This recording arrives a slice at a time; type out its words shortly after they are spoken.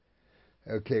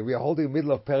Okay, we are holding the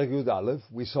middle of Perek Yud Aleph.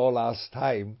 We saw last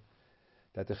time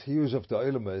that the chiyus of the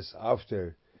Olamas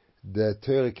after the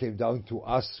Torah came down to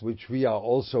us, which we are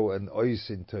also an ois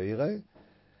in Torah,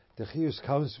 the chiyus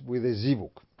comes with a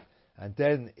zivuk, and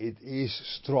then it is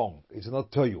strong. It's not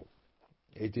toyu.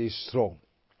 It is strong.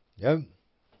 Yeah.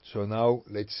 So now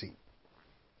let's see.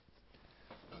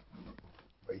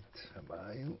 Wait a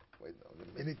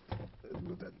minute.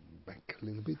 Move that back a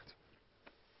little bit.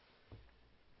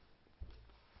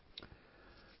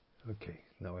 Okay,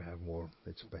 now I have more.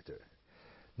 That's better.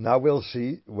 Now we'll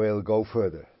see. We'll go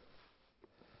further.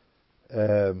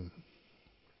 There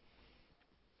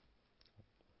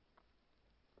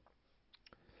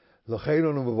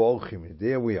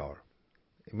we are.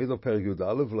 In middle of Perek Yud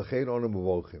Aleph.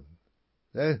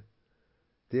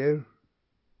 There.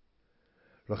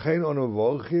 L'chein onu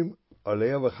mevorchim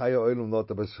alei v'chaya oilum not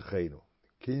abesachenu.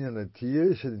 Kinyan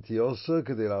atir shenitiosa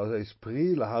kedei la'aseh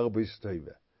pri laharbis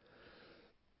teva.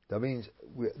 That means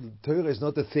Torah is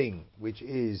not a thing which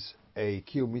is a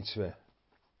kiyum mitzvah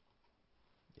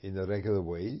in a regular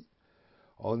way.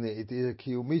 Only it is a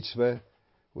kiyum mitzvah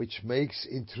which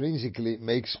intrinsically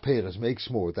makes peres, makes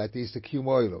more. That is the kiyum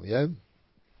oilum, yeah?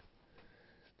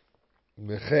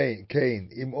 Kein,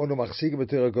 im onu machzigim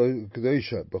b'Torah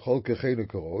kedosha b'chol kechenu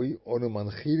karoi, onu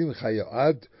manchilim chaya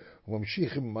ad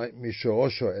umamshichim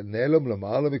mishorosho el nelom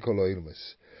lamala mikol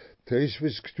oilmas. So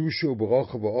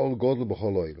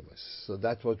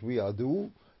that's what we are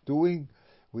doing.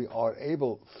 We are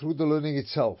able, through the learning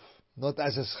itself, not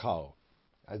as a schar,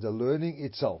 as the learning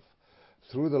itself.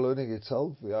 Through the learning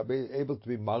itself, we are able to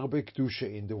be marbe kedusha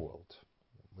in the world.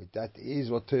 That is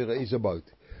what Torah is about,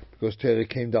 because Torah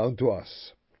came down to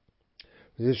us.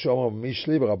 This is Shaar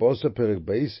Mishli, Rabosa Perek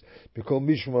Beis, Mikol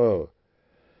Mishmar.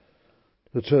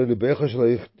 That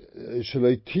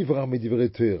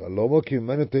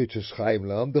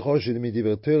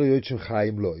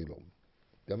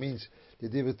means the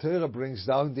Divrei Torah brings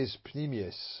down this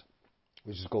pnimius,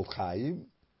 which is called Chayim,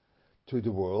 to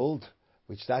the world,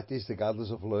 which that is the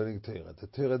godless of learning Torah. The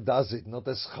Torah does it, not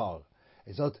a schar.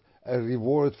 It's not a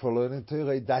reward for learning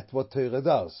Torah. That's what Torah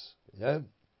does. Yeah,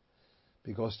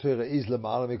 because Torah is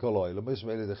lemala mikol oilamos.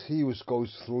 The chiyus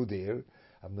goes through there.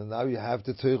 And then now you have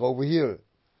the Torah over here.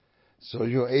 So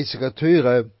your Eisika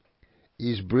Torah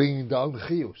is bringing down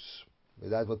chiyus.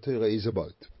 That's what Torah is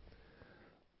about.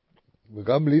 So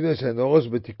that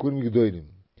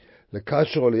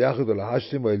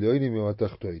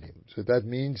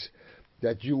means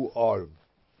that you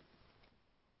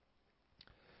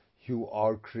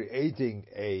are creating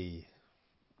a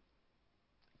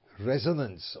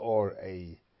resonance or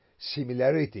a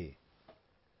similarity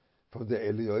from the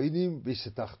Elyonim bis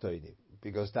the Tachtonim,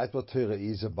 because that's what Torah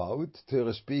is about.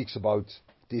 Torah speaks about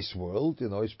this world,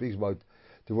 it speaks about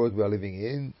the world we are living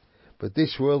in, but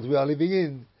this world we are living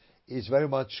in is very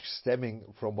much stemming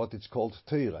from what it's called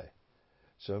Torah.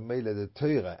 So mainly the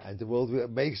Torah and the world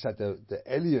makes that the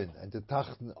Elyon and the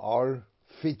Tachten are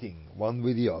fitting one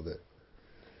with the other.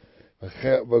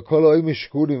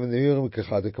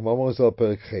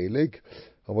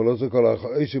 אבל לא זה כל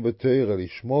האיש בתורה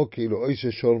לשמו כאילו איש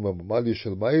שול בממליה של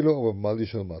מיילו ובממליה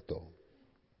של מטו.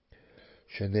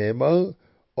 שנאמר,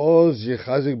 עוז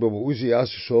יחזק במעוז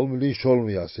יעשה שול מלי, שול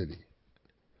מייעשה לי.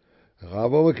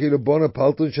 רב אומר כאילו בונה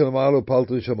פלטון של מעלה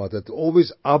ופלטון של מטו. It's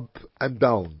always up and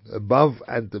down, above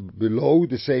and below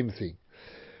the same thing.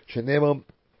 שנאמר,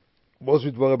 מוז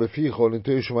מדברה בפיחו,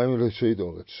 לנטוי שמיים ולסויד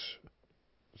אורץ.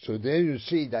 So there you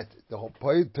see that the whole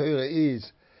point Torah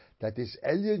is that this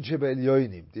Elyon Sheba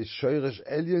Elyonim, this Shoresh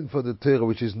Elyon for the Torah,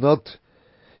 which is not,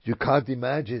 you can't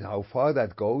imagine how far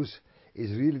that goes,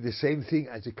 is really the same thing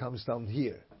as it comes down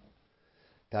here.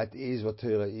 That is what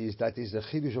Torah is. That is the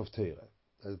Chidush of Torah.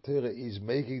 The Torah is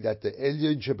making that the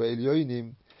Elyon Sheba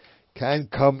Elyonim can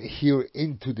come here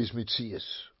into this Mitzias.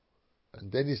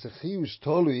 And then it's the Chidush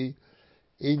Tolui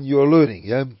in your learning,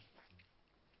 yeah?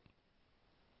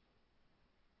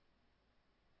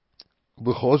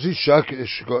 בחוזי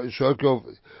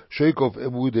שייקוב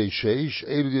עמודי שש,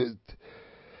 אלו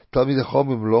תלמיד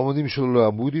החומם לא עמודים שלו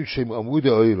לעמודים שהם עמודי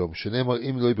אוילום, שנאמר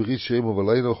אם לא יבריס שהם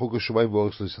ובלילה חוק השמיים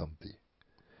ואורץ לסמתי.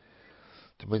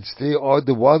 That means they are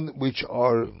the one which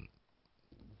are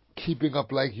keeping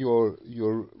up, like your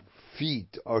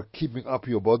feet are keeping up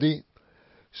your body,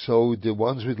 so the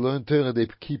ones with learned Torah, they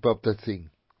keep up that thing.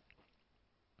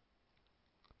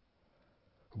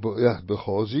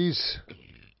 בחוזיס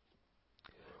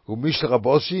ומישל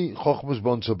רבוסי חוכמוס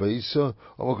בונצו באיסו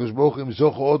אבל כשבוך אם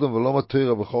זוך אודם ולא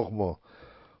מתירה וחוכמו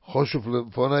חושב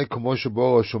לפוני כמו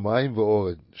שבור השומיים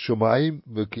ואורד שומיים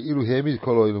וכאילו העמיד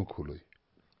כל האילום כולוי.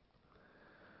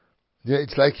 Yeah,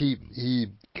 it's like he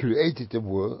created the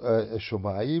world,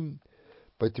 Shomayim,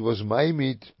 but he was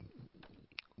Maimid,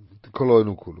 the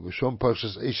Koloinu Kulu. V'shom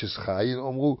Parshas Eshes Chayin,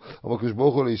 Omru, Amakush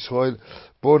Bochol Yisrael,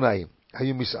 Bonayim.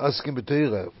 Hayum misaskim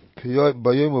b'teira,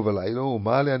 bayom u'valaylo,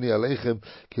 u'mali ani aleichem,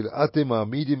 kil atem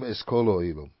ha'amidim es kol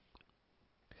ha'olam.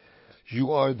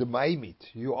 You are the Maimid.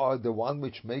 You are the one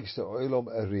which makes the olam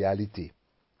a reality.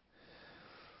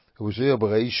 Hoezeh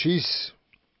Bereishis.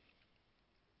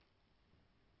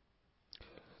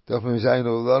 Darf man sagen,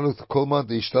 Olalot kolman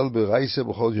ishtal bereise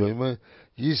b'chol yoyme,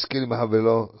 yiskel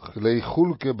mahavelo chlei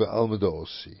chulke be'almeda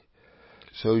osi.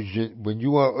 So when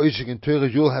you are oisik in Torah,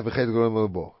 you'll have a chet golam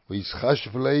albo. V'yischash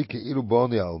v'lei ke'ilu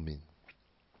boni almin.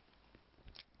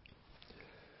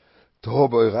 Toho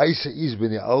bereise is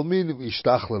b'ni almin,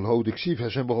 v'yishtachlel ho diksiv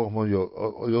Hashem b'chochmon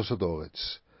yosad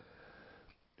oretz.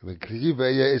 V'kriv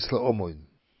ve'ya etzle omoin.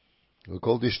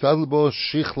 V'kol tishtadl bo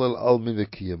shichlel almin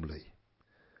v'kiyem lei.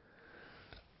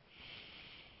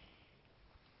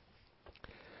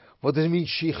 What does it mean,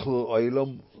 shichlel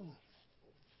oilam?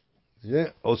 Yeah,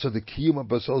 also the kiyum,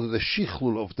 but also the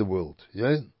shichlul of the world.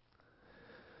 Yeah.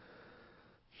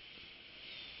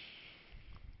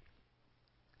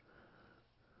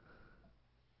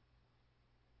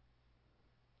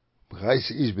 Bereise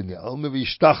is b'ni alme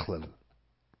v'yishtachlel.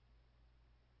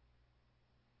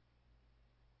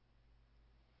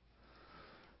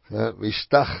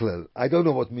 V'yishtachlel. I don't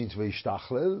know what means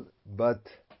v'yishtachlel, but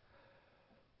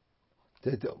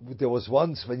there was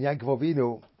once when Yankov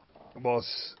Avinu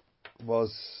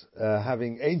was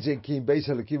having Ein Zekim Beis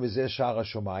Elokim v'zeh Shaar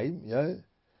HaShamayim, yeah?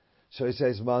 So he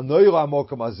says, Ma noira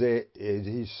amokum hazeh,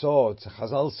 he saw,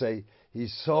 Chazal say, he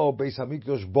saw Beis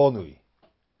HaMikdash bonui.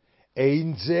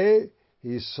 Ein zeh,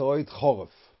 he saw it choref.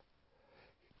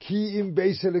 Ki im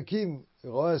Beis Elokim,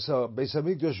 Beis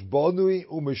HaMikdash bonui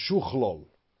u'meshuchlol.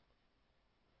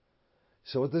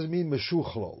 So what does it mean,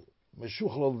 meshuchlol?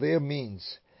 Meshuchlol there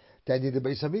means that in the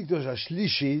Beis HaMikdash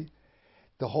HaShlishi,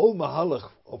 the whole mahalach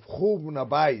of Churban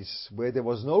Abayis, where there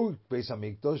was no Beis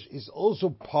HaMikdash, is also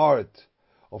part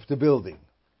of the building.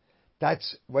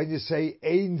 That's when you say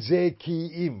Ein Zeh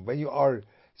Ki'im. When you are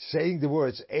saying the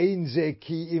words Ein Zeh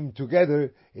Ki'im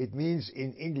together, it means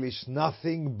in English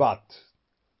nothing but.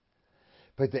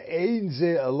 But the Ein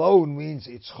Zeh alone means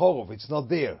it's chorov, it's not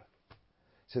there.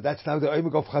 So that's now the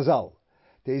oimik of Chazal.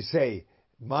 They say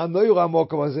Ma noira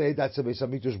mokum hazeh, that's a Beis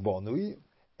HaMikdash bonui.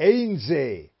 Ein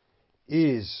Zeh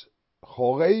is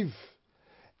chorev,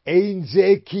 ein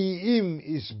zeh ki'im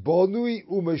is bonui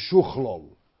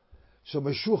u'meshuchlol. So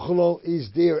meshuchlol is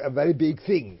there a very big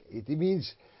thing. It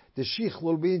means, the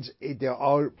shichlol means there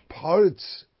are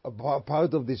parts, a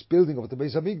part of this building of the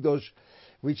Beis HaMikdash,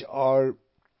 which are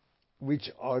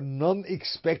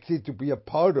non-expected to be a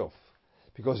part of,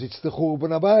 because it's the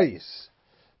Churban Abayis.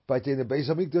 But in the Beis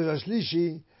HaMikdash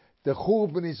HaShlishi, the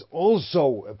Churban is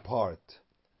also a part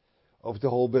of the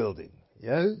whole building.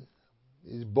 Yeah?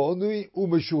 Is bonui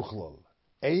u'meshuchlol.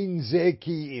 Ein zeh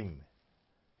ki'im.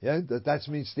 Yeah? That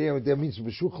means there means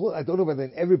meshuchlol. I don't know whether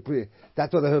in every prayer,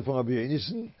 that's what I heard from Rabbi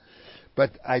Yonason,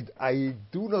 but I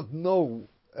do not know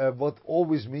what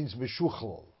always means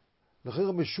meshuchlol.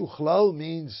 Meshuchlol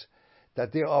means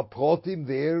that there are protim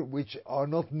there which are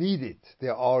not needed.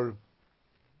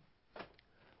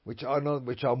 Which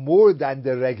are more than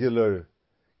the regular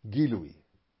gilui.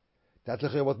 That's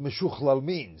what meshuchlal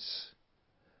means.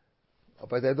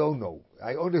 But I don't know.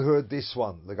 I only heard this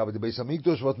one. Like about the Beis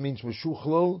HaMikdash, what means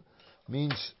meshuchlal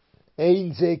means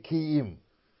ein zeh ki'im.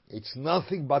 It's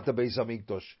nothing but the Beis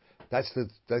HaMikdash. That's the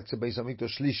Beis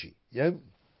HaMikdash Shlishi. Yeah?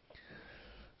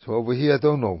 So over here I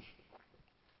don't know.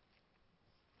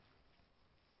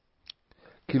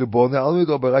 Kilo bone alme,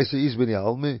 do bereise is b'ni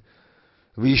alme,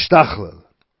 v'yishtachlel.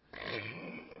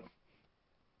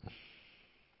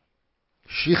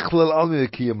 Shichlel alme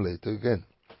v'kiyem leit. Again.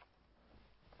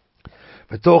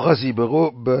 V'toch hasi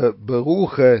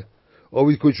beruche,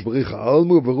 ovid kutsch bericha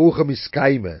almu, beruche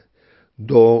miskaime.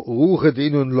 Do ruche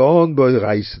din un loon by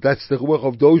reise. That's the ruach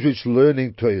of those which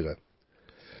learning Torah.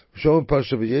 Shon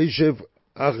pasha v'yeshev,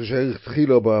 ach sherich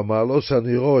tchilo ba'malos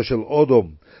haniro shel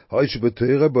odom, ha'is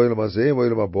b'Torah, b'olam hazeh,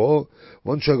 b'olam habo,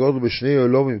 von shagod b'shnei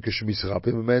olomim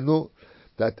k'shmisrapim menu.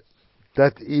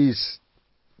 That is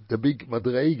the big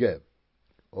madrege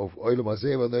of olam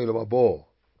hazeh and olam habo,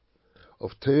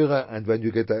 of Torah, and when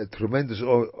you get a tremendous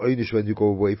einish when you go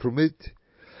away from it.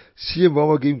 Siem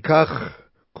v'amagim kach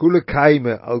kule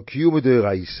kaime al kiyume de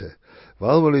reise.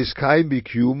 V'almal is kaim bi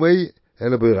kiyume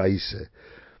hele be reise.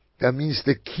 That means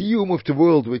the kiyum of the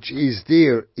world which is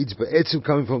there, it's be'etzim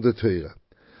coming from the Torah.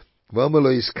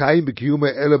 V'almal is kaim bi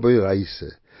kiyume hele be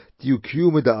reise. Diu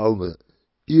kiyume de alme.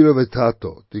 Ira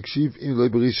v'tato. Dikshiv im lo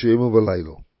beris shemo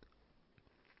v'laylo.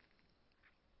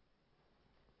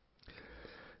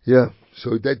 Yeah,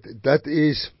 so that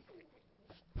is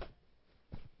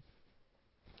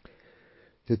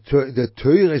the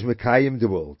Torah is Mekayim the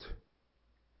world.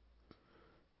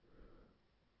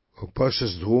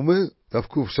 Pashas Drume,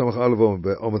 Davkuf Samach Alef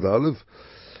Amad Alef,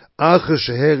 Acher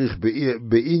Sheherich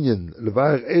Be'inyan,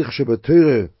 Levar Eich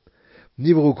Shebatere,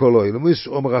 Nivru Koloi, Lemus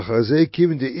Omar Achazeh,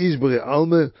 Kim de Isbre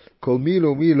Alme, Kol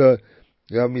Milo Mila,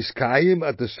 Ja Miskayim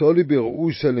at the Soli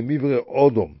Berusa Lemivre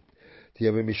Odom, Die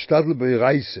have Mishtadl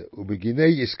Bereise,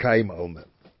 Ubeginei Iskayim Alme.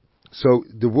 So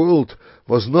the world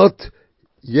was not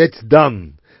yet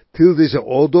done till this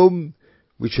Odom,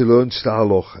 which he learns the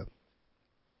Halacha.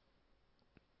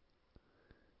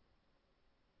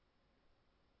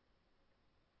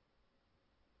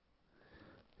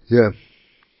 Yeah.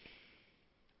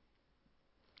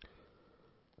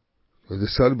 The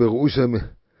Sal Berusa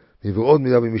Mivrod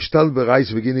Midav Mishtal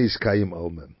Bereise Begine Iskayim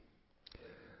Alme.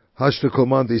 Hast du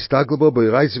command Istakelbo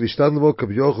Bereise Mishtalbo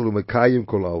Kabyochel Mekayim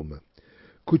Kol Alme.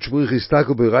 Kutschbrich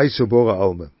Istakel Bereise Bora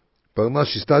Alme.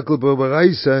 Parnash Istakelbo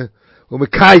Bereise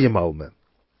Mekayim Alme.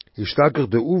 Istaker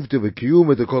de Ufte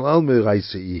Vekiyum de Kol Alme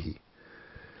Reise Ihi.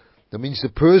 That means the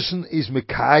person is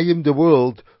Mekayim the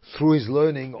world through his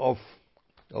learning of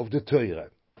the Torah.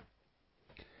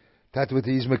 That what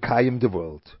he is Mekayim the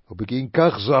world. Begin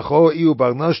Kach Zacho Iu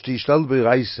Barnashti Ishtal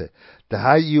Bereise. The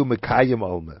Hai Iu Mekayim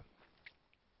Alme.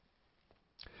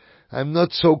 I'm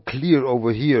not so clear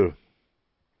over here.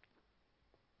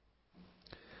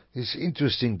 It's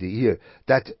interesting to hear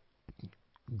that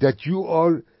you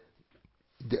are.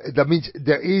 That means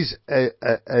there is a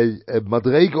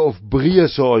madrega of Bria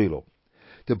Soilom.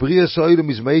 The Bria Soilom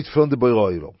is made from the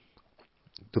Beroilom.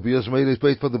 The Bria Soilom is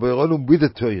made from the Beroilom with the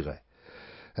Torah.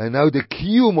 And now the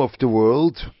Kiyum of the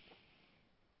world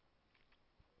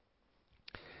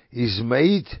is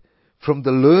made from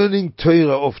the learning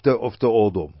Torah of the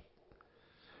Odom.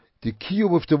 The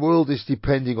Kiyum of the world is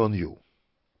depending on you.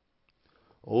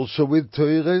 Also with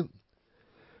Torah,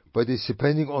 but it's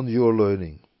depending on your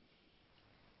learning.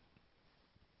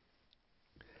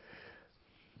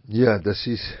 Ja, das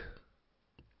ist.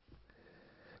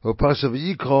 Op Pascha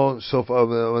v'Yikro, sof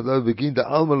begin de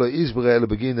Alma Israel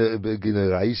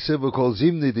beginnen reisen. We kol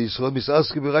zimni de Israel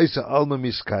misaske bereisen Alma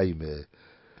miskayme.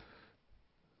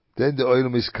 Den de oil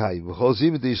miskayme. We kol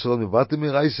zimni de Israel mit watte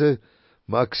mir reisen.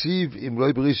 Maksiv im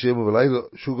loy berish yom v'layla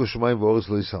shugo shmaim v'oros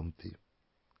loy samti.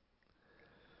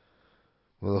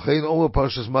 We geen Omer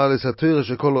Pascha's mal is hatere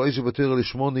shekol lo isu v'tere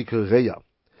lishmon nikre reya.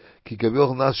 Ki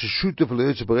gavyoch nas shute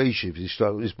v'leutze bereishiv.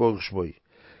 Is borg shmoy.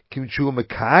 Kim tshu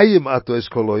Mekayim ato es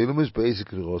kol oilem is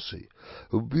basically rossi.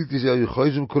 Ubilt is er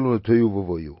choizem kolon toyu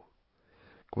v'voyu.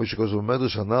 כמו שכוזו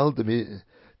מדרש הנ"ל,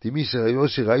 דמי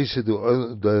שראיוסי ראיסה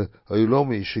דה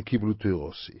אילומי שקיבלו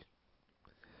תוירוסי.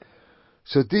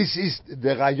 So this is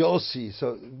the Rayosi.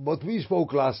 So what we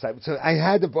spoke last time. So I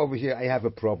had over here, I have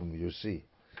a problem, you see.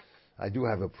 I do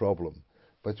have a problem.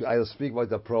 But I'll speak about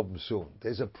the problem soon.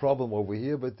 There's a problem over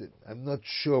here, but I'm not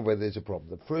sure whether there's a problem.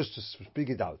 But first, to speak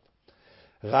it out.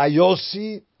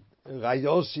 Rayosi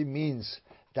means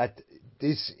that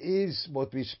this is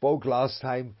what we spoke last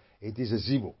time. It is a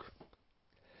zivuk.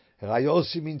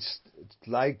 Rayosi means,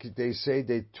 like they say,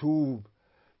 they two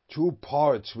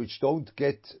parts which don't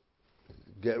get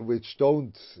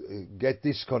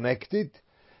disconnected.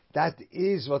 That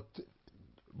is what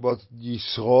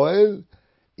Yisrael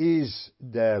is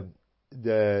the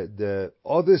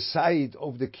other side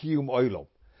of the Kiyum Olam.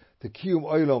 The Kiyum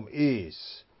Olam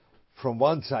is, from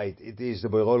one side, it is the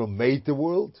Borei Olam made the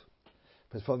world,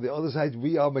 but from the other side,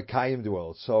 we are Mekayim the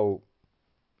world. So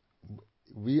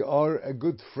we are a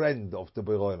good friend of the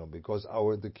Borei Olam because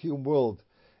the Kiyum world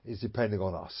is depending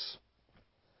on us.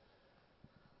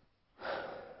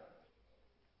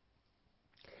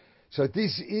 So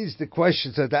this is the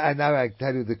question. So now I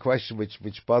tell you the question which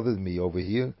bothered me over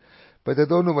here, but I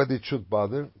don't know whether it should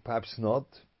bother. Perhaps not.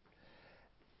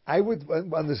 I would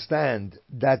understand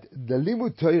that the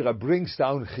Limud Torah brings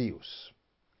down chiyus.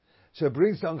 So it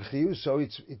brings down chiyus. So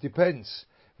it depends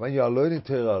when you are learning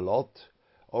Torah a lot,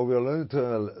 or we are learning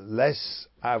Torah less.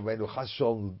 When you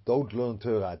don't learn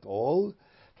Torah at all,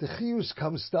 the chiyus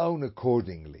comes down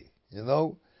accordingly. You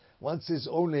know, once it's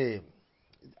only.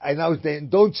 I now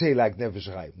don't say like Nefesh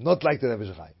HaChayim, not like the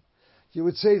Nefesh HaChayim. You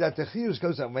would say that the chiyus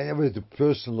comes down whenever the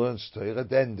person learns Torah,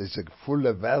 then there's a full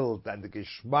Welt and the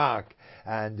Geschmack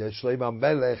and the Shlomo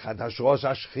Melech and Hashros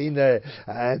Hashchine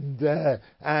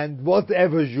and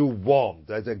whatever you want.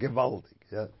 That's a gewaltig.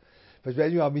 Yeah? But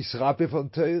when you are misrape from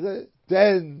Torah,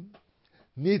 then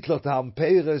nitlot ham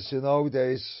peres, you know,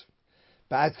 there's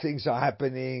bad things are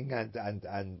happening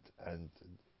and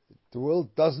the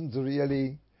world doesn't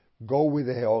really go with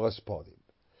the Heoras Podim.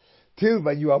 till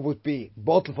when you would be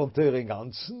bottle von Torah in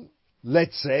Ganzen,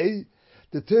 let's say,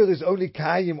 the Torah is only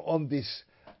Kayim on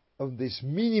this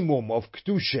minimum of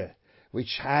Kedusha,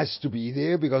 which has to be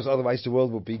there, because otherwise the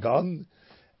world would be gone,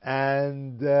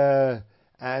 and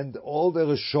all the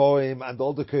Rishoim and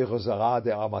all the Koyach Zara,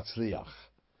 they are Matzliach.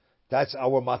 That's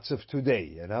our matzav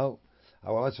today, Our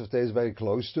matzav today is very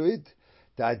close to it,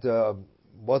 that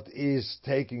what is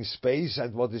taking space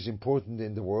and what is important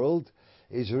in the world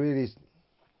is really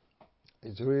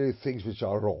things which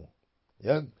are wrong.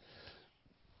 Yeah?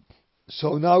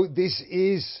 So now this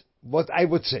is what I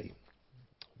would say.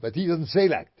 But he doesn't say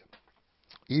that.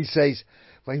 He says,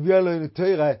 when we are learning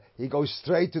Torah, he goes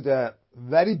straight to the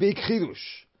very big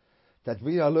chidush, that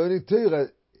we are learning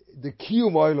Torah, the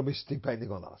Kiyum Olam is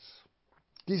depending on us.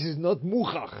 This is not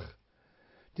Muchach.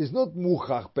 It is not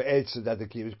Muchach be'etzah that the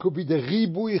Kiyum. It could be the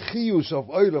Ribui Chiyus of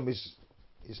Olam is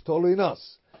totally in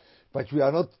us. But we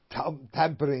are not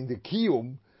tampering the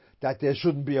Kiyum, that there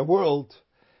shouldn't be a world.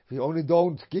 We only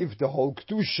don't give the whole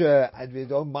Kedusha, and we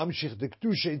don't mamshich the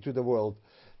Kedusha into the world.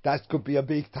 That could be a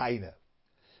big taina.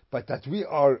 But that we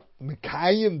are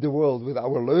mekayim the world with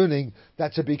our learning,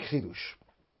 that's a big chidush.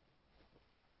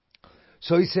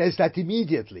 So he says that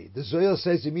immediately. The Zohar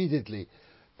says immediately,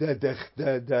 the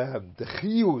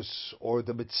chiyus or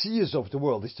the metzias of the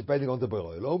world is depending on the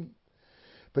Borei Olam,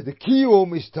 but the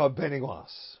kiyum is depending on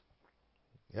us.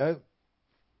 Yeah.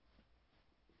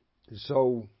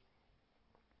 So,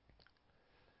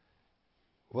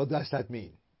 what does that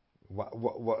mean?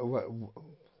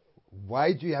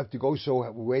 Why do you have to go so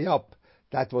way up?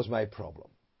 That was my problem.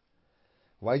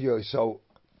 Why do you so?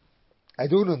 I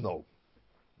do not know.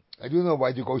 I do not know why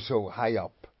you go so high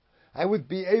up. I would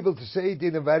be able to say it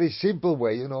in a very simple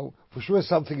way, For sure,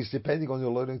 something is depending on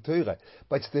your learning Torah,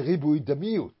 but it's the ribui the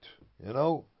miut,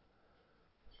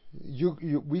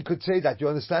 We could say that. You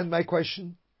understand my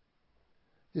question?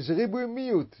 It's a ribui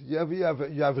miut. You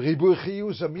have ribui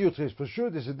chiyus and miut. For sure,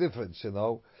 there's a difference,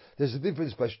 There's a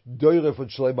difference by Deure von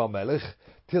Shlomo Melech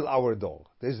till our dog.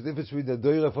 There's a difference between the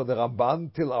Deure von the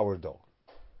Ramban till our dog.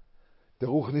 The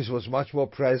Ruchnis was much more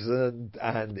present,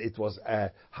 and it was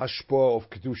a hashpah of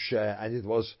Kedusha, and it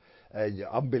was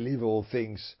unbelievable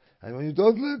things. And when you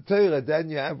don't learn Torah, then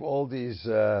you have all these...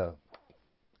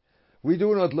 we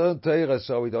do not learn Torah,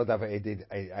 so we don't have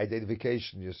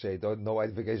identification, you say. No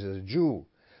identification as a Jew.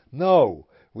 No,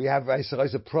 we have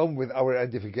a problem with our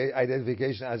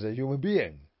identification as a human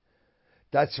being.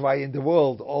 That's why in the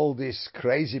world, all these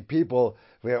crazy people,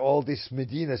 where all this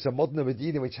Medina, it's a modern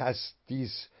Medina, which has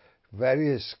these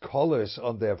various colors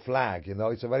on their flag,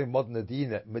 It's a very modern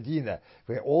Medina,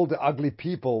 where all the ugly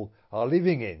people are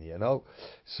living in,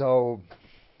 So,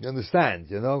 you understand,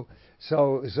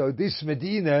 So this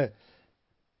Medina,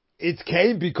 it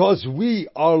came because we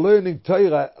are learning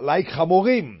Torah like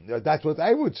Chamorim. That's what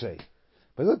I would say.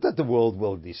 But not that the world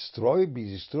will be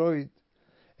destroyed.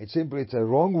 It's simply, it's a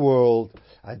wrong world,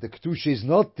 and the Kedusha is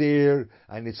not there,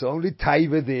 and it's only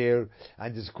Taiva there,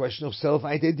 and it's a question of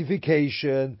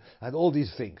self-identification, and all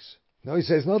these things. No, he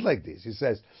says not like this. He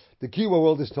says, the Kiva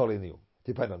world is totally new,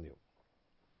 depend on you.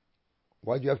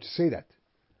 Why do you have to say that?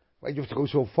 Why do you have to go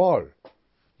so far?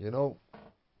 Yeah.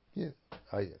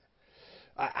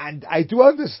 And I do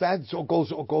understand, so it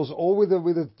goes all with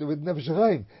Nefesh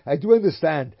HaChayim. I do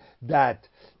understand that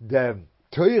the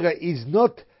Torah is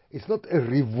not... It's not a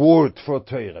reward for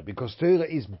Torah, because Torah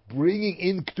is bringing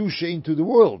in Kedusha into the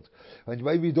world. And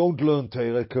when we don't learn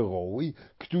Torah Karoi,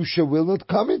 Kedusha will not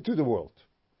come into the world.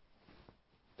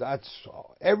 That's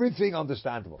everything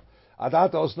understandable.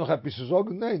 Adat has noch etwas zu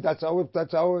sagen? Nein, that's our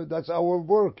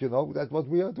work, That's what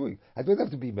we are doing. I don't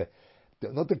have to be,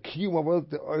 not the Kiyum world,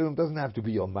 the oil doesn't have to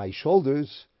be on my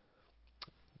shoulders.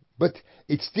 But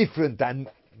it's different than,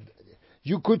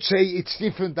 you could say it's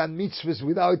different than mitzvahs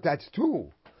without that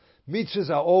too. Mitzvahs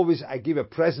are always, I give a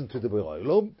present to the Borei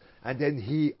Olam, and then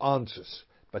he answers.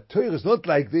 But Torah is not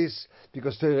like this,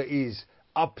 because Torah is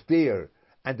up there,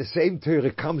 and the same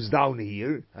Torah comes down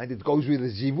here, and it goes with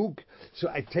a zivuk. So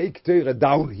I take Torah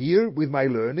down here with my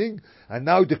learning, and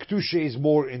now the Kedusha is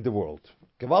more in the world.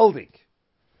 Gewaldig.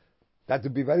 That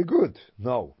would be very good.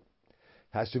 No.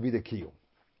 Has to be the Kiyum.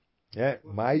 Yeah,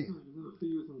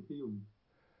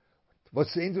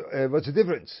 what's the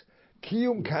difference?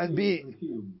 Kiyum can be...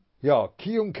 Yeah,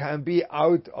 Kiyum can be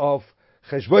out of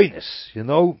Cheshbonis,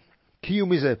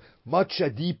 Kiyum is a much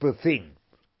deeper thing.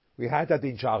 We had that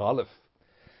in Shaar Aleph.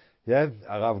 Yeah,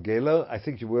 Arav Geller, I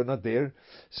think you were not there.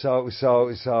 So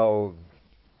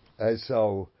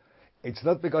it's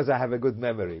not because I have a good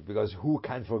memory, because who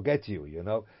can forget you,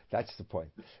 That's the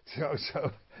point.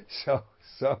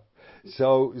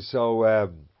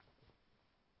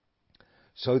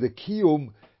 So the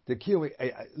kiyum,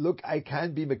 look, I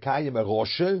can be mekayim a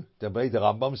roshe, the way the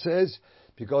Rambam says,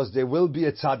 because there will be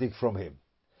a tzaddik from him.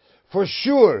 For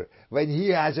sure, when he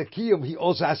has a kiyum, he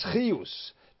also has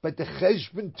chiyus. But the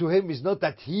cheshbon to him is not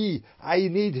that I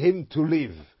need him to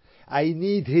live. I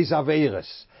need his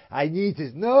averes.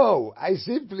 No, I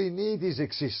simply need his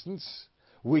existence,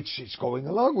 which is going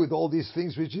along with all these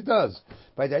things which he does.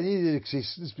 But I need his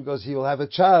existence because he will have a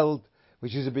child,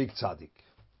 which is a big tzaddik.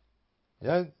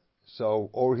 Yeah? So,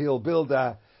 or he'll build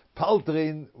a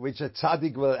paltrin, which a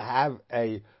tzaddik will have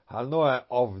a hanoah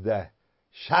of the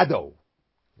shadow.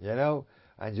 You know?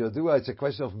 And Yodua, it's a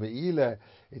question of Me'ilah.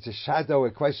 It's a shadow,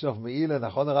 a question of Me'ilah,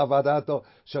 Nachon Ravadato.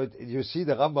 So you see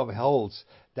the Rambam holds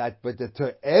that, but the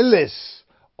Te'eles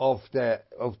of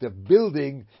the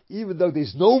building, even though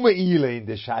there's no Me'ilah in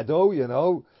the shadow, you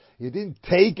know, you didn't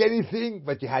take anything,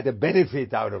 but you had a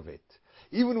benefit out of it.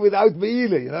 Even without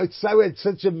Me'ilah, you know, it's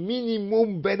such a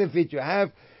minimum benefit you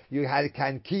have.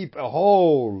 Can keep a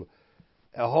whole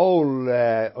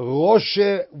Roche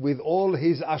with all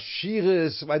his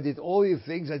ashiras, when did all the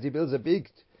things, and he builds a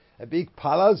big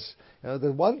palace. You know,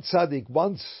 the one tzaddik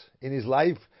once in his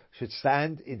life should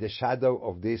stand in the shadow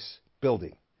of this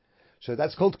building. So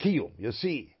that's called kiyum. You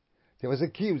see, there was a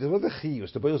kiyum. There was a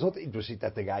chiyus. The boy was not interested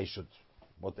that the guy should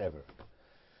whatever.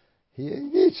 He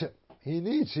needs it. He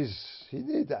needs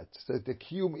that. So the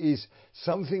kiyum is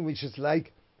something which is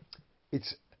like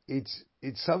it's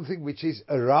something which is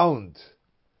around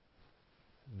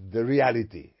the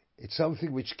reality. It's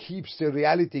something which keeps the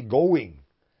reality going,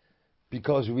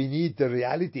 because we need the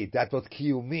reality. That's what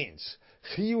kiyum means.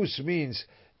 Chiyus means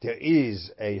there is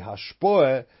a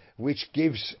hashpoah which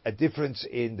gives a difference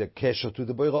in the kesher to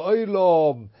the Borei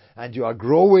Olam, and you are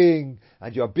growing,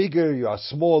 and you are bigger, you are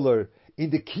smaller. In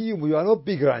the kiyum, you are not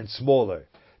bigger and smaller.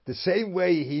 The same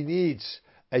way he needs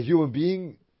a human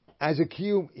being as a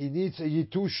kiyum, he needs a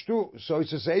yitush too. So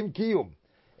it's the same kiyum.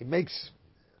 It makes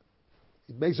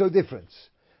no difference.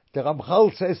 The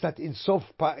Ramchal says that in Sof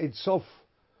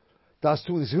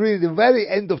Dastunis, really the very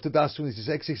end of the Dastunis is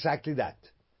exactly that.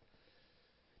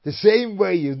 The same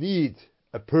way you need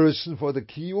a person for the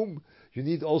kiyum, you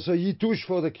need also yitush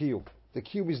for the kiyum. The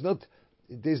kiyum is not,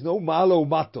 there's no malo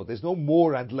mato, there's no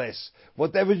more and less.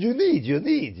 Whatever you need,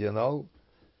 you know.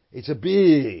 It's a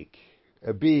big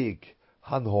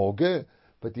hanhoge,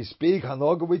 but this big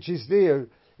hanhoge which is there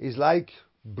is like,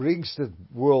 brings the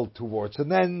world towards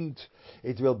an end.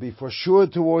 It will be for sure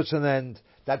towards an end.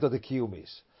 That's what the kiyum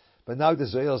is. But now the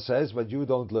Zohar says, when you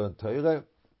don't learn Torah,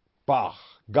 bach,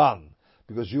 gone,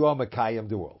 because you are mekayim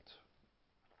the world.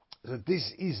 So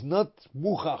this is not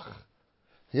muchach.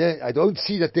 Yeah, I don't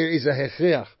see that there is a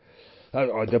hechreach.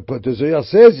 The Zohar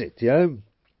says it, yeah.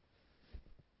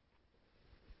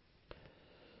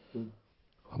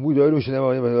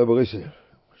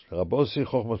 רבוסי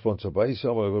חוכמה ספונסה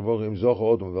אבל רבוך עם זוכר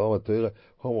עוד ומדבר התורה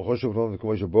חוכמה חושב לא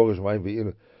כמו שבורש מים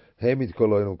ואילו הם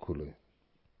יתקולו כולו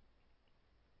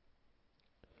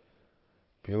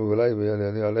פימו אולי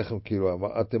ואני עליכם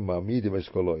כאילו אתם מעמידים את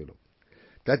כולו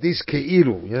that is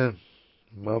כאילו yeah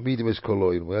מעמידים את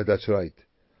כולו yeah that's right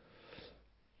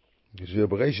because your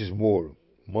bereich is more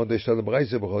Monday staat de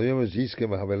bereich בכל יום זיסקה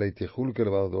מהבלי תחול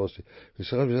כאלה ועד עושה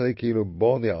ושחרם שזה כאילו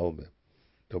בוני אלמה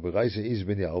the bereich is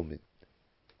beni almin.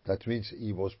 That means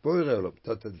he was poirel.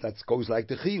 That goes like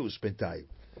the chiyus bentayim.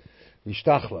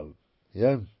 Mishtachlal,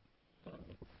 yeah.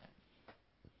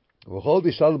 V'chol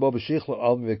distal bo b'shichlal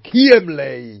almin v'kiyem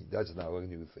lei. That's now a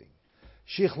new thing.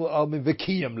 Shichlal almin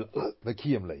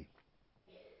v'kiyem lei.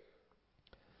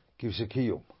 Gives a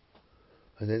kiyum,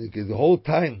 and then the whole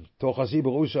time toch asi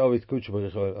berusa avit kutsh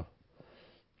b'richola.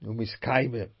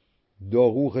 Umiskaime do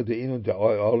ruche de in und de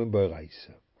alin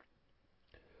bereise.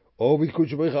 O wie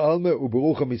kutsch brich alme u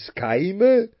beruche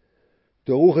miskaime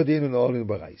the ruche din and all in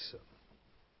bereise.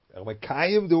 We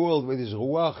kaim the world with his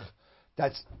ruach.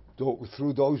 That's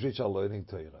through those which are learning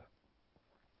Torah.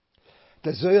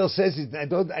 The Zohar says it. I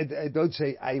don't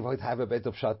say I would have a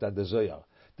better shot than the Zohar.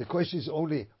 The question is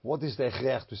only what is the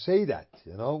echrech to say that?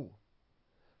 You know,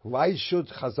 why should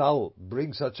Chazal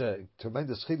bring such a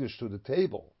tremendous chiddush to the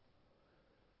table?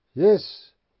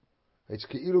 Yes, it's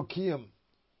keilu kiyam.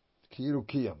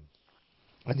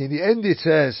 And in the end it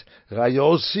says,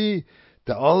 Rayosi,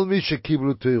 the Almi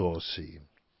Shekiblu Teirosi.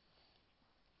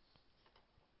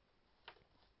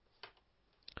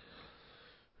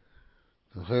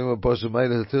 לכן הפוסק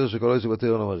מיילה התיר שכל איזה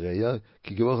בתיר למראה,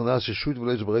 כי כבוך נעש ששות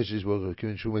ולא איזה בראש יש בו,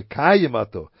 כיוון שהוא מקיים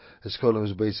אותו, אז כל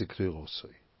איזה בייסיק תירוסי.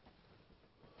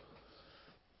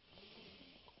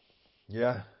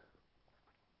 Yeah.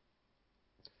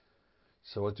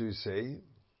 So what do you say?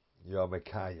 You are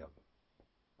Mekayim.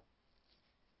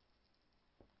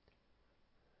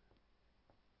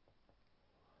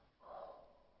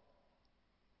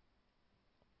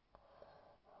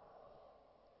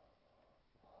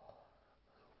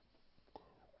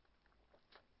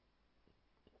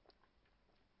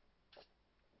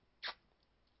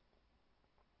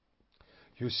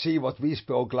 You see what we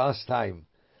spoke last time,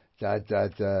 that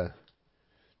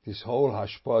this whole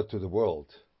hashpah to the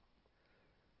world,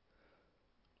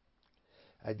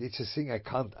 and it's a thing I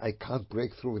can't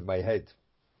break through with my head.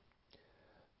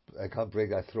 I can't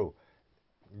break that through.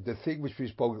 The thing which we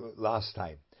spoke last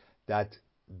time, that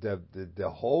the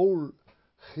whole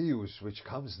chiyus which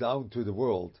comes down to the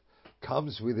world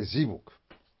comes with a zivuk.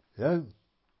 Yeah?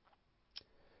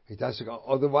 It has to go,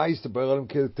 otherwise the Bei'olam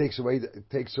takes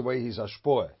away his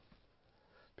hashpah.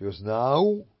 Because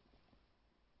now,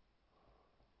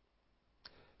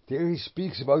 there he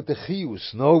speaks about the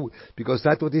chiyus. No, because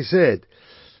that's what he said.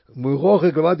 They were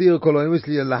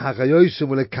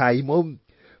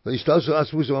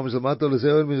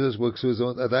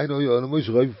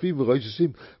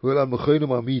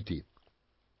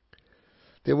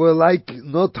like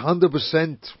not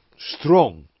 100%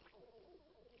 strong.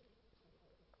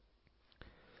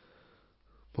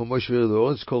 The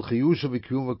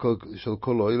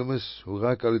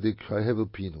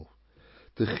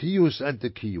chiyus and the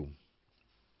kiyum.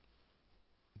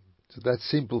 So that's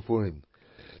simple for him.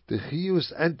 The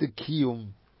chiyus and the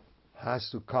kiyum has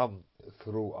to come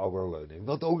through our learning.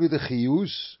 Not only the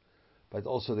chiyus, but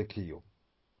also the kiyum.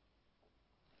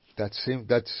 That's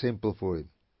simple for him.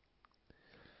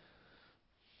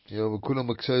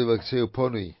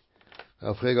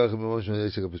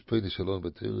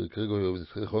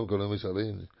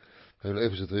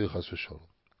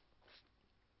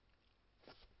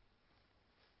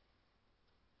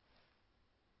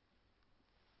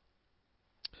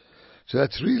 So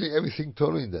that's really everything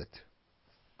Torah in that.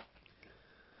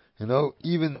 You know,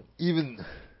 even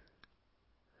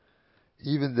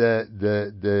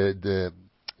the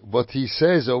what he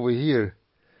says over here,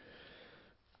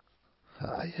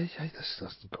 this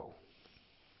doesn't go.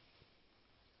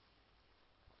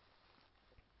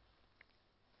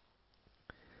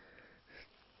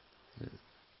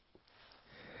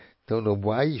 Don't know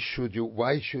why should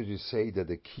you say that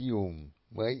the kiyum?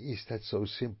 Why is that so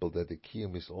simple that the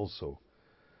kiyum is also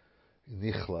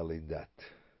nichlal in that?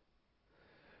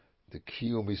 The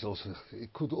kiyum is also.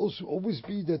 It could also always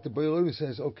be that the Bei'olam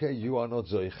says, "Okay, you are not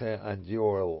zoiche, and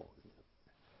you're.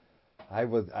 I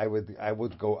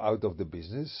would go out of the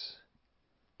business,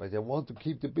 but I want to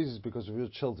keep the business because of your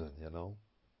children. You know.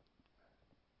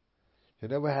 You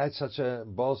never had such a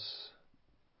boss.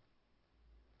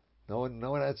 No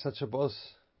one had such a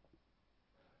boss.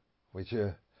 Which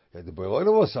the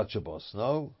Bei'olam was such a boss.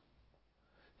 No,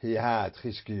 he had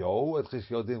Chizkiyahu, and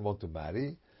Chizkiyahu didn't want to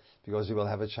marry because he will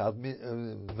have a child,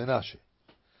 Menashe.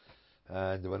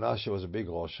 And Menashe was a big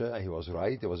Roshe, and he was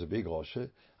right, he was a big Roshe,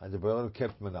 and the Bei'olam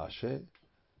kept Menashe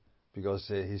because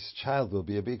his child will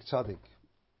be a big tzaddik.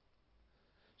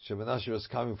 So Menashe was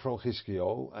coming from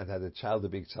Chizkiyahu and had a child, a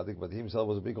big tzaddik, but he himself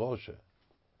was a big Roshe.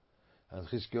 And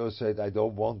Chizkiyahu said, I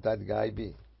don't want that guy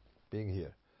being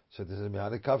here. So this is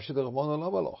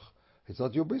it's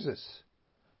not your business.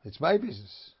 It's my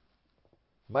business.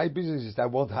 My business is that I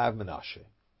won't have Menashe.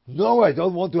 No, I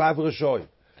don't want to have Rishoy.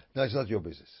 No, it's not your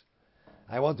business.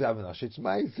 I want to have Menashe. It's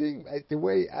my thing. The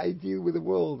way I deal with the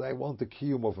world, I want the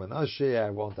kiyum of Menashe.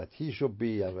 I want that he should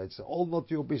be. It's all not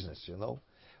your business, you know.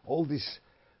 All this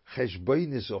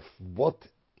cheshbonis of what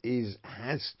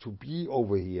has to be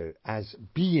over here as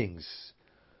beings.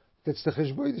 That's the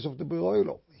cheshbonis of the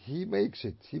Bei'olam. He makes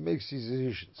it. He makes his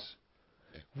decisions.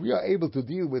 We are able to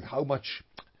deal with how much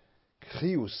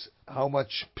chiyus, how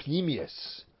much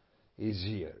pnimius is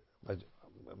here. But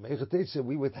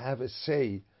we would have a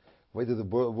say whether the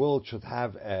world should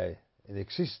have an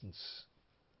existence.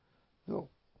 No,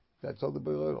 that's not the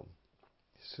Bei'olam.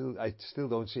 I still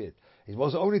don't see it. It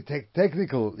was only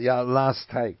technical, last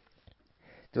time.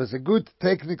 It was a good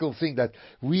technical thing that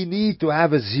we need to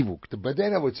have a zivuk. But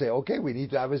then I would say, okay, we need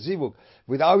to have a zivuk.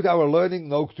 Without our learning,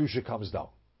 no Kedusha comes down.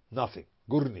 Nothing.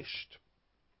 Gurnisht.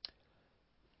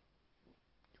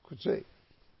 You could say.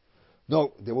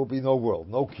 No, there will be no world,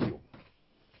 no kiyum.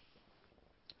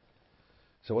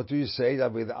 So what do you say?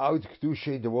 That without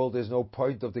Kedusha in the world, there's no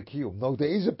point of the kiyum. No, there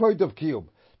is a point of kiyum.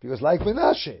 Because like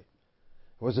Menashe, it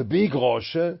was a big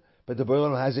Roshe, but the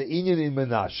Bei'olam has an inyan in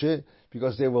Menashe,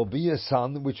 because there will be a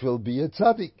son which will be a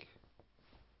tzaddik.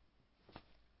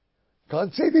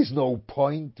 Can't say there's no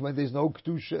point when there's no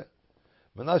Kedusha.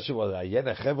 Menashe was a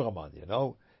Yenech Chevraman, you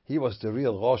know. He was the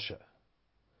real Roshe.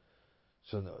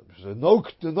 So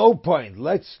no point.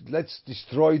 Let's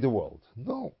destroy the world.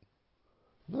 No,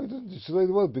 he doesn't destroy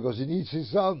the world because he needs his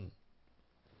son.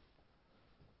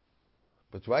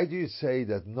 But why do you say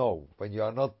that no? When you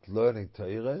are not learning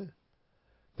Torah,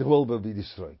 the world will be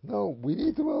destroyed. No, we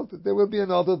need the world. There will be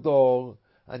another door,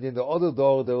 and in the other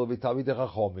door there will be Talmidei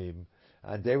Chachomim,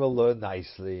 and they will learn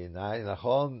nicely.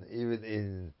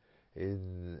 Even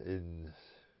in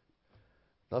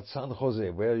not San Jose,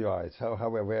 where you are, it's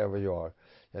wherever you are,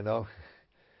 So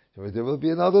there will be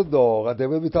another door, and there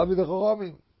will be Talmid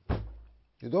Chachamim.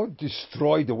 You don't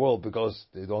destroy the world because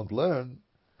they don't learn.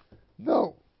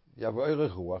 No, you have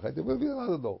Eirech Ruach, and there will be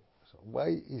another door. So why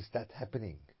is that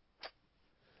happening?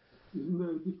 Isn't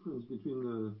there a difference between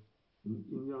an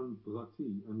Inyan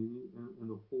Prati and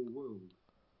the whole world?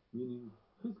 Meaning,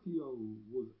 Chizkiyahu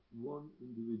was one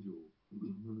individual.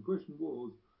 And the question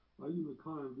was, are you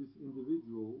Mekayim this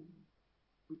individual?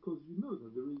 Because you know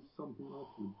that there is something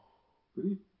afterwards. But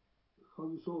if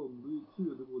Chazal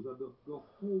that was that the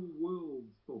whole world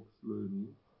stops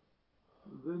learning,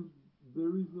 then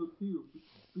there is no kiyum,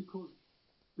 because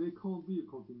there can't be a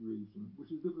continuation,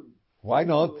 which is different. Why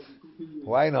not?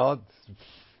 Why not?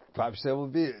 Perhaps there will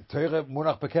be Teure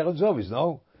Munach Bekeren Zovis,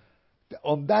 no?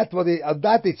 On that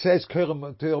it says Teure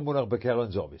Munach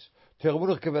Bekeren Zovis. Teure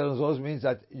Munach Bekeren Zovis means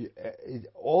that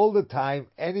all the time,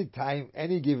 any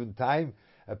given time,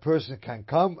 a person can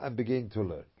come and begin to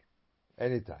learn.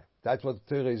 Anytime. That's what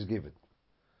Torah is given.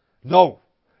 No,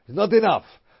 it's not enough.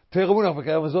 Torah Munach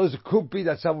Bekeren Zovis, it could be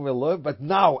that someone will learn, but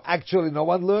now actually no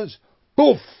one learns.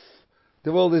 Poof!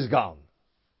 The world is gone.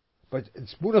 But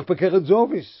it's Munach Bekeren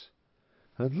Zovis.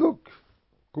 And look,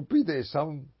 could be there is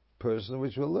some person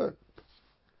which will learn.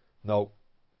 No,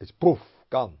 it's poof,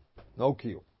 gone. No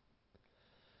kiyum.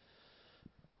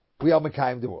 We are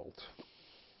Mekayim the world.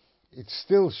 It's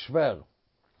still schwer.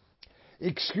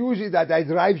 Excuse me that I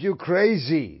drive you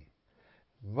crazy.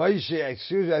 Moshe,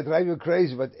 excuse me, I drive you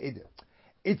crazy, but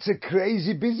it's a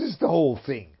crazy business, the whole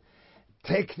thing.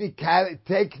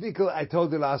 Technical, I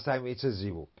told you last time, it's a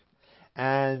zivuk.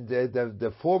 And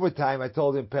the former time I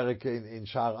told in Perek in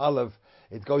Shaar Aleph,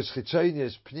 it goes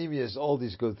Chitzonius, Pnimius, all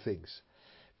these good things.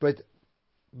 But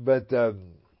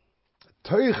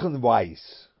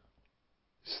Teuchen-wise,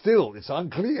 still, it's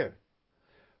unclear.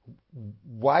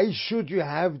 Why should you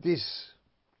have this?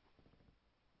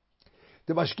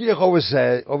 The Mashgiach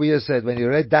over here said, when you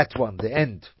read that one, the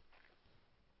end,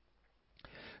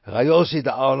 he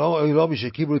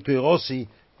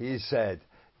said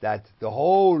that the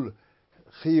whole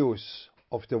chiyus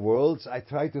of the worlds, I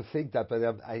try to think that, but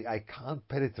I can't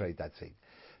penetrate that thing.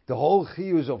 The whole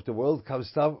chiyus of the world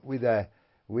comes down with a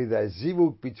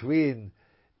zivuk between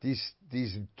these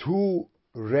two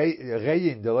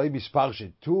reyin, the loy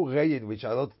misparshin, two reyin which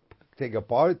are not take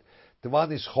apart. The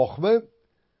one is chokhmah,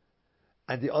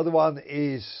 and the other one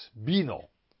is bino.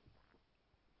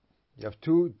 You have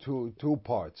two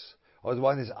parts. Or the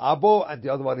one is abo, and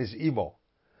the other one is imo.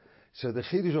 So the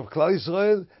chiddush of Klal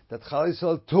Yisrael, that Klal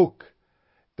Yisrael took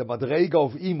the madrega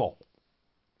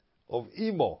of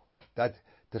imo, that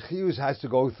the chiyus has to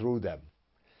go through them,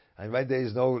 and when there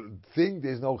is no thing,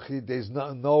 there's no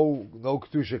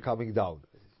kedusha coming down.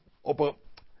 But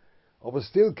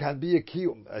still can be a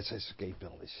kiyum.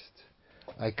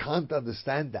 I can't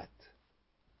understand that.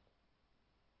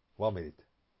 1 minute.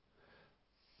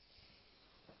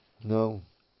 No.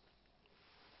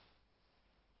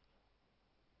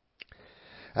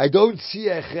 I don't see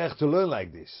a cherech to learn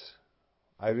like this.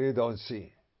 I really don't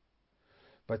see.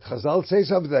 But Chazal say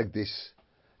something like this,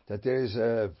 that there is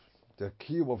the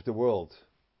kiyum of the world,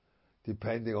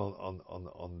 depending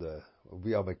on the,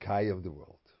 we are Mekayim of the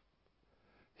world.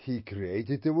 He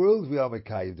created the world, we are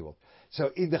Mekayim of the world.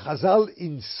 So in the Chazal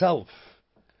itself,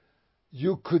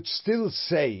 you could still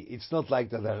say, it's not like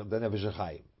the Nefesh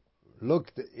HaChayim. Look,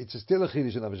 it's still a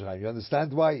chiddush in Nefesh HaChayim. You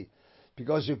understand why?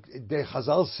 Because the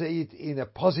Chazal say it in a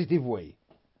positive way.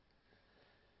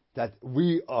 That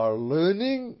we are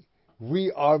learning,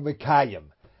 we are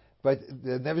Mekayim. But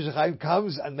the Nefesh HaChayim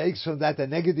comes and makes from that a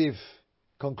negative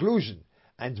conclusion.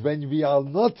 And when we are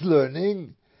not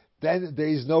learning, then there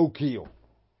is no kiyum.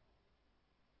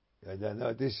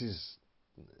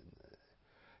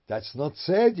 That's not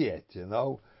said yet,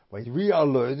 When we are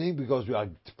learning, because we are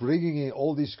bringing in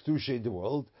all this kedusha in the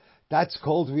world, that's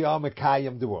called we are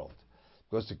Mekayim the world.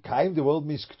 Because the Kayim the world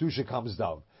means kedusha comes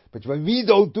down. But when we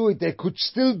don't do it, there could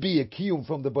still be a kiyum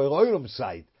from the Borolam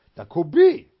side. That could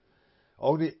be.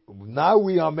 Only now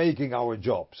we are making our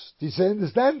jobs. Did you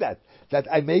understand that? That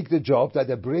I make the job,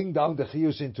 that I bring down the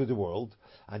chiyus into the world,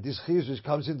 and this chiyus which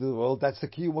comes into the world, that's the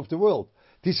kiyum of the world.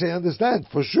 This I understand,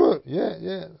 for sure.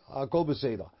 Yeah. I'll call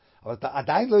Beseda. But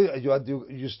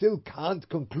you still can't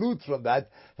conclude from that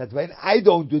when I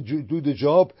don't do the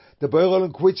job, the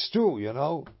Borolam quits too,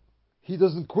 He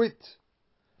doesn't quit.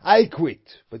 I quit,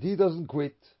 but he doesn't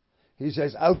quit. He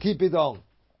says, I'll keep it on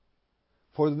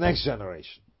for the next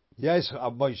generation. Yes,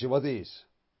 Moshe, what is?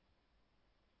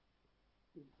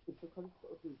 If the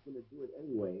Chalitza opens the going to do it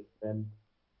anyway,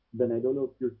 then I don't know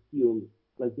if your kiyum,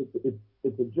 like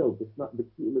it's a joke. It's not, the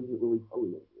kiyum isn't really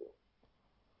totally into you.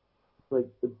 It's like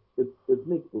it's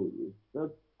make believe.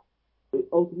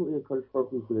 Ultimately, a Kodesh Baruch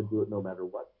Hu is going to do it no matter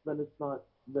what. Then it's not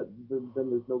then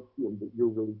there's no kiyum that you're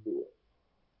really doing.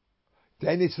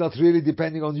 Then it's not really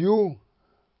depending on you.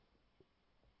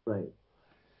 Right.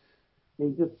 I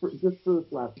mean, just for this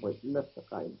last point, that's the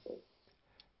HaChayim thing.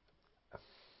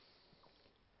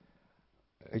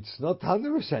 It's not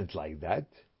 100% like that.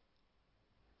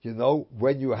 You know,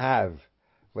 when you have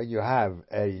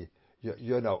a,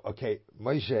 okay,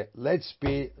 Moshe,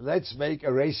 let's make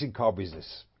a racing car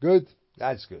business. Good?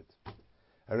 That's good.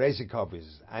 A racing car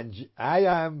business. And I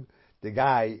am the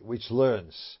guy which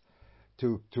learns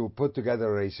to put together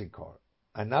a racing car.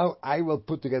 And now I will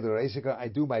put together a racing car. I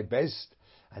do my best.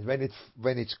 And when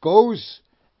it goes,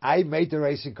 I made the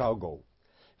racing car go.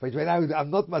 But when I'm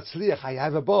not matzliach, I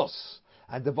have a boss.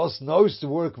 And the boss knows the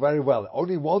work very well.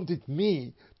 Only wanted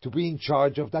me to be in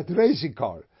charge of that racing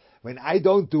car. When I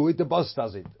don't do it, the boss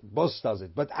does it.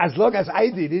 But as long as I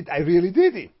did it, I really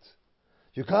did it.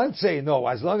 You can't say no.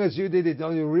 As long as you did it,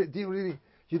 no, you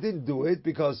didn't do it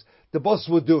because the boss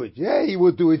would do it. Yeah, he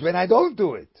would do it when I don't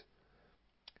do it.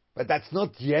 But that's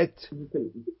not yet.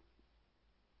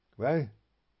 Right?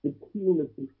 The kiyum is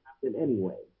going to happen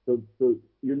anyway. So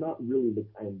you're not really the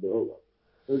kind of olam.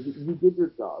 You did your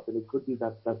job, and it could be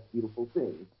that's a beautiful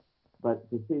thing. But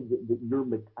to say that you're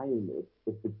mekayim it,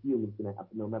 if the kiyum is going to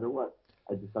happen no matter what,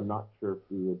 I'm not sure if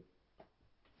we would.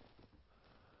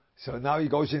 So now he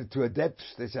goes into a depth,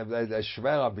 that's a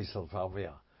schwerer bissel for me,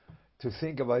 to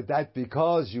think about that,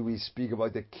 because we speak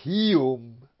about the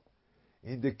kiyum.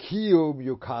 In the kiyum,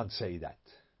 you can't say that.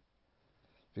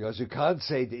 Because you can't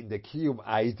say that in the kiyum,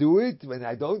 I do it. When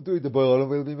I don't do it, the Borolam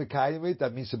will be mekayim it.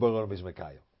 That means the Borolam is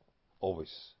mekayim.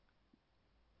 Always.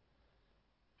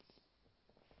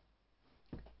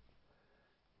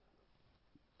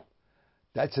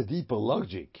 That's a deeper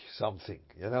logic, something,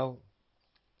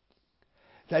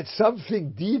 That's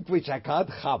something deep which I can't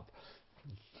have.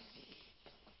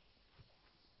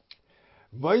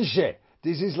 Moshe,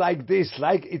 this is like this,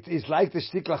 like it is like the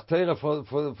Stiklach Torah for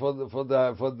the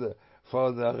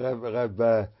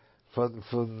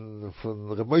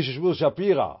Moshe Shmuel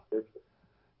Shapira,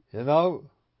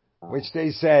 which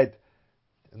they said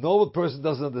a normal person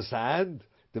doesn't understand.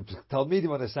 The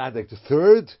Talmidim understand like the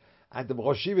third, and the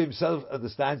Rosh Yeshiva himself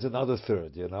understands another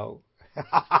third.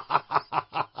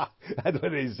 That's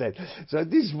what he said. So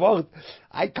this word,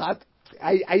 I can't.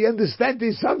 I understand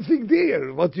there's something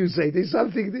there. What you say, there's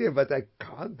something there, but I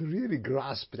can't really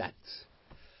grasp that.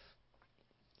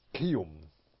 Kiyum.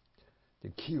 The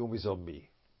kiyum is on me.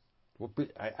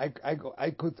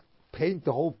 I could paint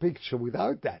the whole picture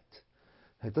without that.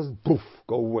 It doesn't poof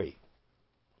go away.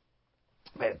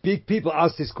 Big people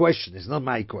ask this question. It's not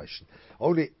my question.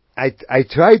 Only I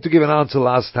tried to give an answer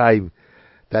last time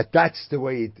that's the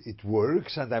way it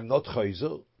works, and I'm not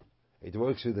chayzer. It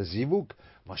works with a zivuk.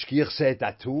 Mashgiach said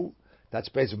that too. That's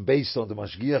based on the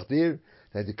Mashgiach there.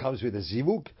 That it comes with a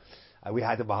zivuk. And we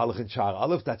had a mahalach in Shaar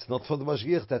Aleph. That's not from the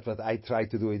Mashgiach. That's what I tried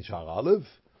to do in Shaar Aleph.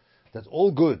 That's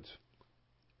all good.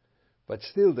 But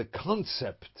still, the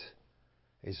concept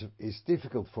is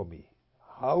difficult for me.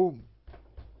 How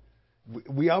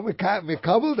we are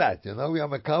mekabel that, we are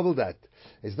mekabel that.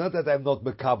 It's not that I'm not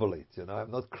mekabel it,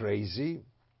 I'm not crazy.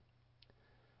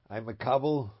 I'm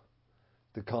mekabel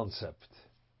the concept.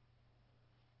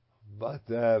 But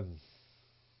the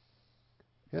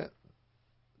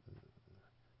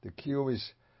kiyum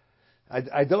is.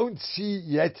 I don't see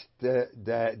yet the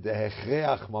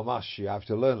hechreach mamash. You have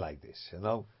to learn like this,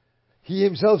 He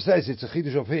himself says it's a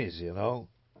chiddush of his, the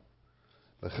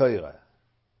chayre.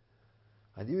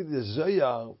 And even the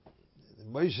Zohar,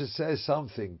 Moshe says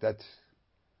something that.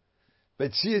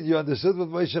 But see, you understood what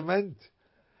Moshe meant.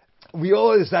 We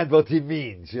all understand what he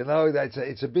means,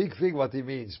 it's a big thing what he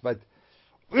means, but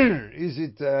is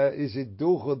it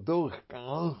durch und durch?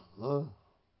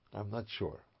 I'm not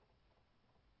sure.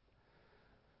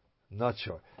 Not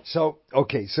sure. So,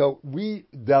 okay, so we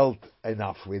dealt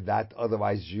enough with that,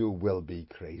 otherwise you will be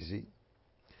crazy.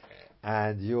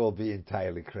 And you will be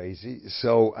entirely crazy.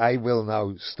 So I will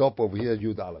now stop over here,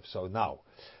 Yud Aleph. So now,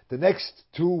 the next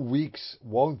 2 weeks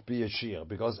won't be a shiur,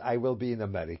 because I will be in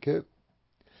America.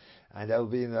 And I'll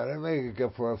be in America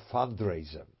for a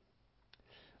fundraiser.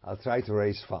 I'll try to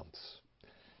raise funds.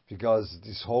 Because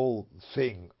this whole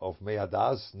thing of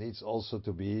Me'adas needs also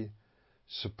to be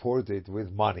supported with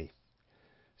money.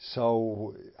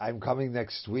 So I'm coming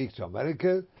next week to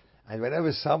America, and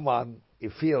whenever someone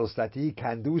feels that he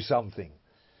can do something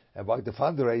about the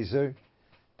fundraiser,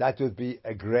 that would be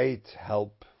a great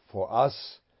help for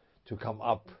us to come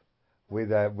up with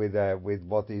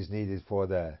what is needed for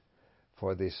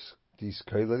these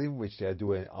kolerim, which they are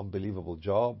doing an unbelievable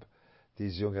job.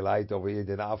 These young light over here in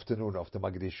the afternoon of the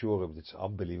Magdi Shurim, it's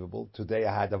unbelievable. Today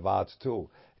I had a Vard too.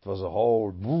 It was a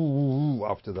whole woo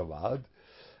after the Vard,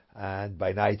 and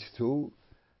by night too.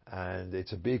 And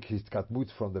it's a big hitkatmut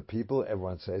from the people.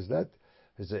 Everyone says that.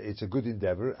 It's a good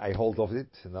endeavor. I hold of it.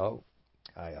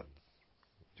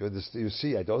 You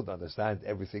see, I don't understand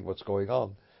everything what's going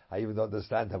on. I even don't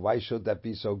understand why should that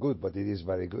be so good, but it is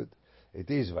very good. It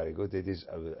is very good. It is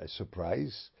a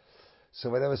surprise. So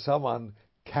whenever someone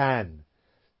can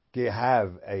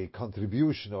have a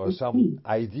contribution or some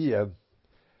idea,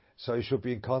 so you should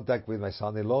be in contact with my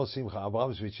son-in-law, Simcha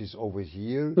Abrams, which is over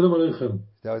here.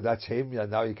 That's him. Yeah,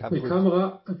 now you can put...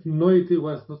 camera, I have no idea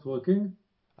why it's not working.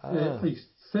 I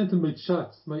sent him my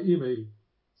chat, my email.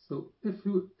 So if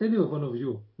any one of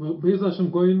you, where's Hashem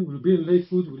going, will be in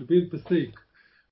Lakewood, will be in Perek.